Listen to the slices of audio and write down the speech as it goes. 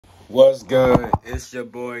What's good? It's your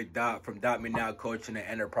boy Dot from Dot Me Now Coaching and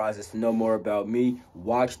Enterprises. To know more about me,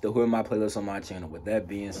 watch the Who Am I playlist on my channel. With that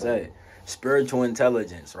being said, spiritual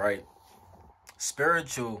intelligence, right?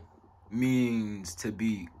 Spiritual means to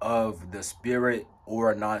be of the spirit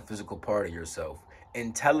or a non-physical part of yourself.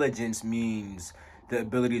 Intelligence means the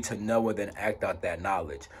ability to know and then act out that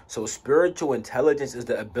knowledge. So spiritual intelligence is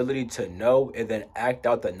the ability to know and then act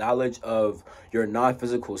out the knowledge of your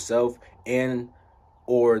non-physical self and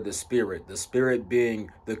or the spirit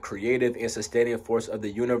being the creative and sustaining force of the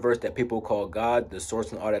universe that people call God, the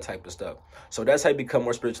source, and all that type of stuff. So that's how you become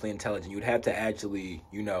more spiritually intelligent. You'd have to actually,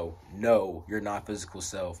 know your non-physical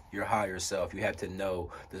self, your higher self. You have to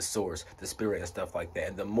know the source, the spirit, and stuff like that.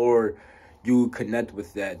 And the more you connect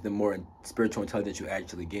with that, the more spiritual intelligence you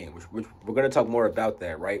actually gain. Which we're going to talk more about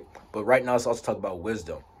that, right? But right now, let's also talk about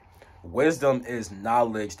wisdom. Wisdom is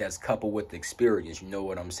knowledge that's coupled with experience. You know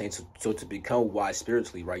what I'm saying? So to become wise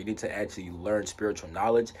spiritually, right, you need to actually learn spiritual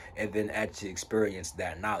knowledge and then actually experience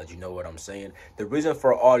that knowledge. You know what I'm saying? The reason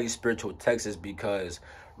for all these spiritual texts is because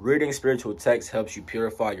reading spiritual texts helps you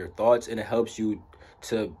purify your thoughts, and it helps you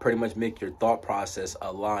to pretty much make your thought process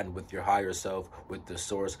aligned with your higher self, with the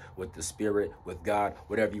source, with the spirit, with God,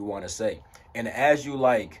 whatever you want to say. And as you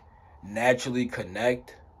naturally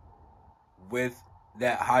connect with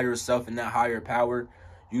that higher self and that higher power,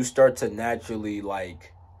 you start to naturally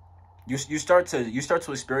you start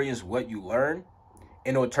to experience what you learn,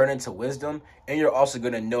 and it'll turn into wisdom, and you're also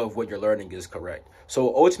going to know if what you're learning is correct.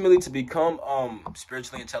 So ultimately, to become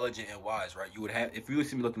spiritually intelligent and wise, right, you would have, if you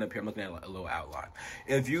see me looking up here, I'm looking at a little outline.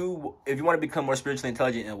 If you want to become more spiritually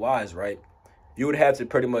intelligent and wise, right, you would have to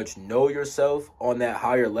pretty much know yourself on that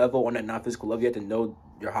higher level, on that non-physical level. You have to know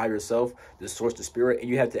your higher self, the source, the spirit, and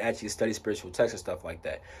you have to actually study spiritual texts and stuff like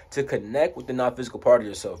that to connect with the non-physical part of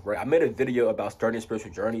yourself, right? I made a video about starting a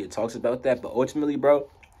spiritual journey. It talks about that, but ultimately, bro,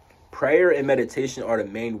 prayer and meditation are the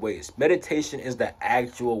main ways. Meditation is the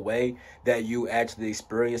actual way that you actually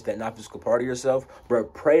experience that non-physical part of yourself,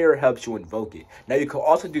 but prayer helps you invoke it. Now, you could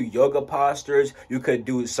also do yoga postures. You could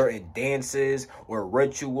do certain dances or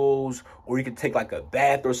rituals, or you could take like a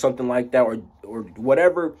bath or something like that, or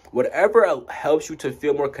whatever helps you to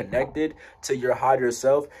feel more connected to your higher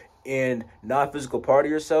self and non-physical part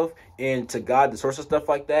of yourself and to God, the source of stuff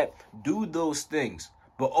like that. Do those things.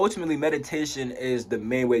 But ultimately, meditation is the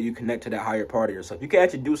main way you connect to that higher part of yourself. You can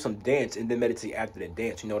actually do some dance and then meditate after the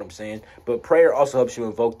dance. You know what I'm saying? But prayer also helps you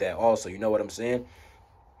invoke that also. You know what I'm saying?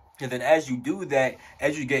 And then as you do that,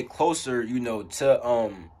 as you get closer, to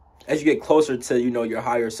your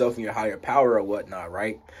higher self and your higher power or whatnot,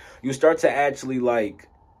 right? You start to actually like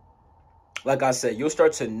I said, you'll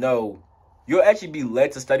start to know, you'll actually be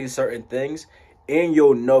led to study certain things, and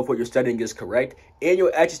you'll know if what you're studying is correct, and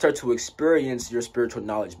you'll actually start to experience your spiritual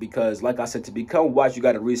knowledge. Because like I said, to become wise, you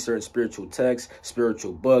got to research spiritual texts,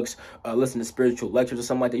 spiritual books, listen to spiritual lectures or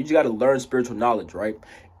something like that. You just got to learn spiritual knowledge, right?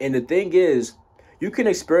 And the thing is, you can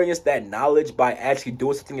experience that knowledge by actually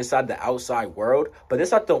doing something inside the outside world, but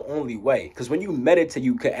that's not the only way. Because when you meditate,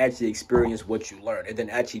 you can actually experience what you learn and then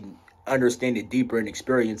actually understand it deeper and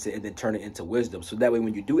experience it and then turn it into wisdom. So that way,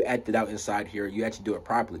 when you do act it out inside here, you actually do it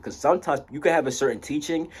properly. Because sometimes you can have a certain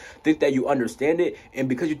teaching, think that you understand it, and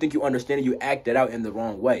because you think you understand it, you act it out in the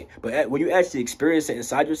wrong way. But when you actually experience it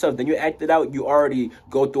inside yourself, then you act it out, you already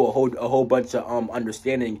go through a whole bunch of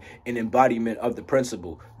understanding and embodiment of the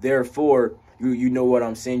principle. Therefore, you know what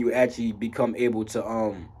I'm saying, you actually become able to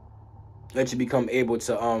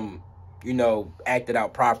act it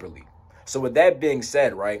out properly. So with that being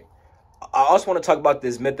said, right, I also want to talk about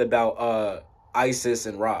this myth about Isis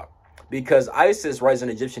and Ra, because Isis, right, is an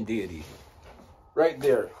Egyptian deity. Right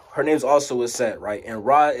there, her name's also Set, right, and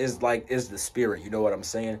Ra is the spirit. You know what I'm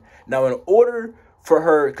saying? Now, in order for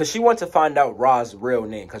her, because she wants to find out Ra's real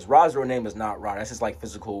name, because Ra's real name is not Ra. That's his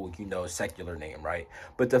physical, secular name, right?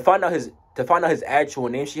 But to find out his actual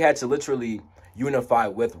name, she had to literally unify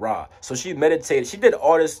with Ra. So she meditated. She did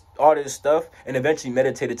all this stuff and eventually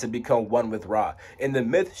meditated to become one with Ra. And the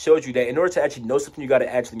myth shows you that in order to actually know something, you got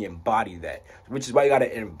to actually embody that, which is why you got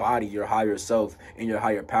to embody your higher self and your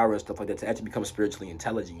higher power and stuff like that to actually become spiritually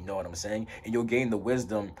intelligent. You know what I'm saying? And you'll gain the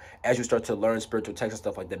wisdom as you start to learn spiritual texts and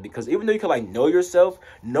stuff like that. Because even though you can know yourself,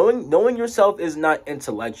 knowing yourself is not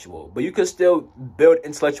intellectual, but you can still build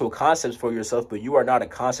intellectual concepts for yourself, but you are not a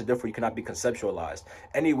concept, therefore you cannot be conceptualized.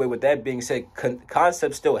 Anyway, with that being said,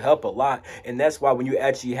 concepts still help a lot, and that's why when you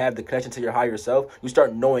actually have the connection to your higher self, you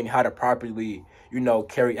start knowing how to properly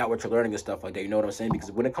carry out what you're learning and stuff like that. You know what I'm saying?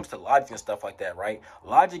 Because when it comes to logic and stuff like that, right,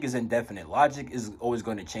 logic is indefinite. Logic is always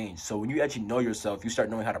going to change. So when you actually know yourself, you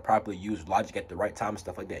start knowing how to properly use logic at the right time and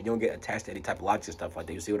stuff like that. You don't get attached to any type of logic and stuff like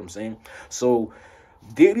that. You see what I'm saying? So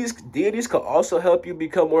Deities could also help you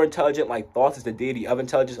become more intelligent. Like thoughts is the deity of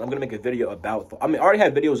intelligence. I'm gonna make a video about. I already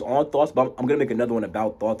have videos on thoughts, but I'm gonna make another one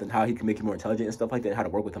about thoughts and how he can make you more intelligent and stuff like that, and how to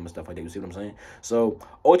work with him and stuff like that. You see what I'm saying? So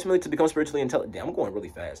ultimately, to become spiritually intelligent, damn, I'm going really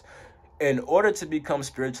fast. In order to become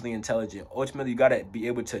spiritually intelligent, ultimately you gotta be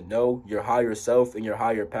able to know your higher self and your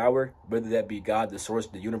higher power, whether that be God, the source,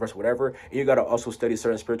 the universe, whatever. And you gotta also study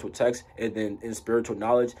certain spiritual texts, and then in spiritual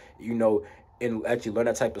knowledge, and actually learn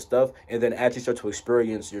that type of stuff, and then actually start to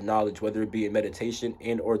experience your knowledge, whether it be in meditation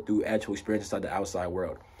and or through actual experience inside the outside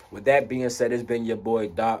world. With that being said, it's been your boy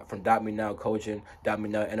Dot from Dot Me Now Coaching, Dot Me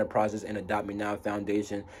Now Enterprises, and the Dot Me Now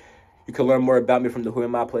Foundation. You can learn more about me from the Who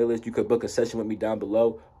Am I playlist. You could book a session with me down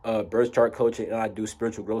below. Birth chart coaching, and I do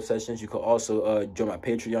spiritual growth sessions. You could also join my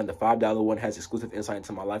Patreon. The $5 one has exclusive insight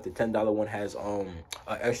into my life. The $10 one has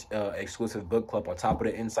exclusive book club on top of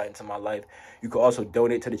the insight into my life. You could also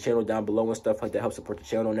donate to the channel down below and stuff like that. Help support the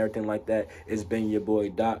channel and everything like that. It's been your boy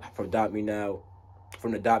Dot from Dot Me Now,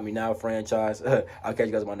 from the Dot Me Now franchise. I'll catch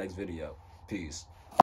you guys in my next video. Peace.